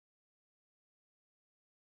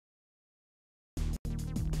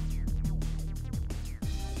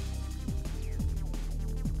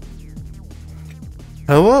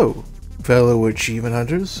Hello, fellow achievement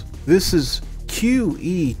hunters. This is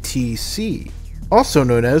Q.E.T.C, also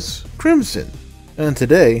known as Crimson, and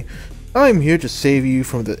today I'm here to save you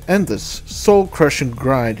from the endless, soul-crushing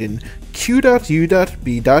grind in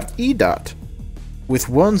Q.U.B.E. With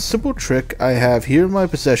one simple trick I have here in my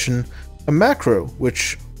possession, a macro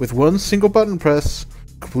which, with one single button press,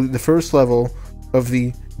 complete the first level of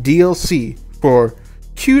the DLC for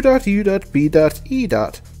Q.U.B.E.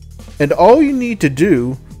 And all you need to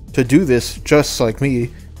do this, just like me,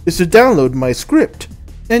 is to download my script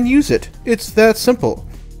and use it. It's that simple.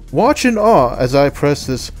 Watch in awe as I press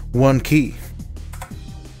this one key.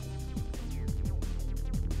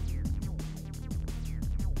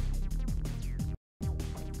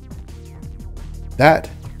 That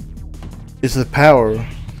is the power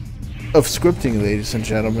of scripting, ladies and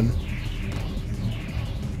gentlemen.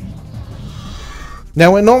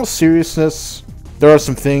 Now, in all seriousness, there are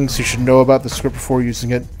some things you should know about the script before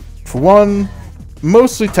using it. For one,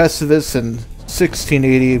 mostly tested this in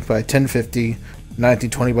 1680 by 1050,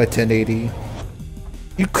 1920 by 1080.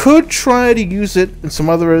 You could try to use it in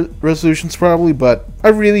some other resolutions probably, but I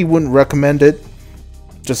really wouldn't recommend it.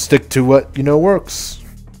 Just stick to what you know works.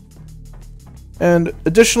 And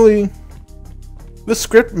additionally, the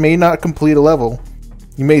script may not complete a level.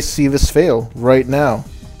 You may see this fail right now.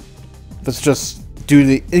 That's just due to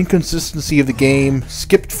the inconsistency of the game,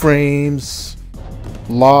 skipped frames,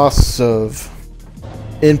 loss of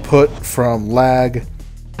input from lag.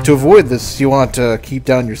 To avoid this, you want to keep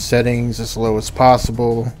down your settings as low as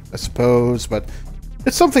possible, I suppose, but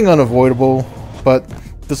it's something unavoidable, but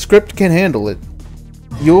the script can handle it.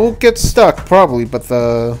 You'll get stuck, probably, but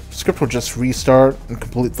the script will just restart and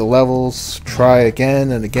complete the levels, try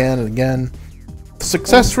again and again and again. The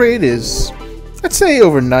success rate is, I'd say,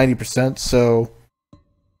 over 90%, so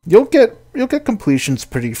you'll get completions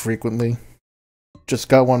pretty frequently. Just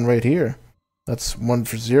got one right here. That's 1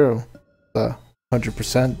 for 0.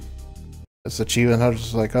 100%. As achievement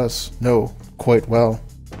hunters like us know quite well.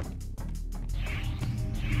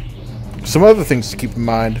 Some other things to keep in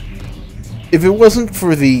mind. If it wasn't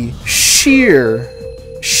for the sheer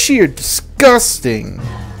disgusting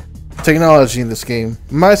technology in this game,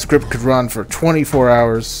 my script could run for 24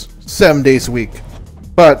 hours, 7 days a week.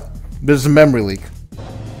 But there's a memory leak.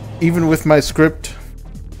 Even with my script,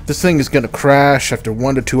 this thing is going to crash after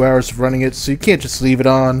 1 to 2 hours of running it, so you can't just leave it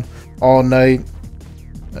on all night.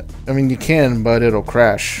 I mean, you can, but it'll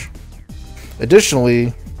crash.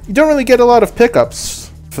 Additionally, you don't really get a lot of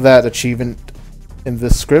pickups for that achievement in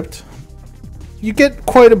this script. You get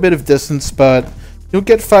quite a bit of distance, but you'll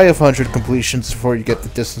get 500 completions before you get the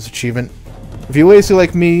distance achievement. If you're lazy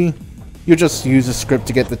like me, you'll just use a script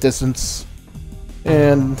to get the distance.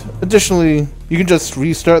 And additionally, you can just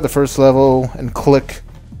restart the first level and click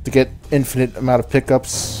to get infinite amount of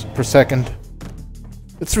pickups per second.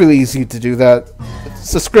 It's really easy to do that.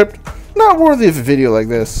 It's a script not worthy of a video like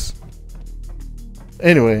this.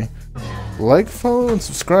 Anyway, like, follow, and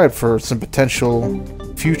subscribe for some potential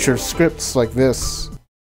future scripts like this,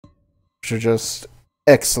 which are just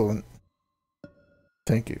excellent.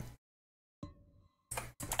 Thank you.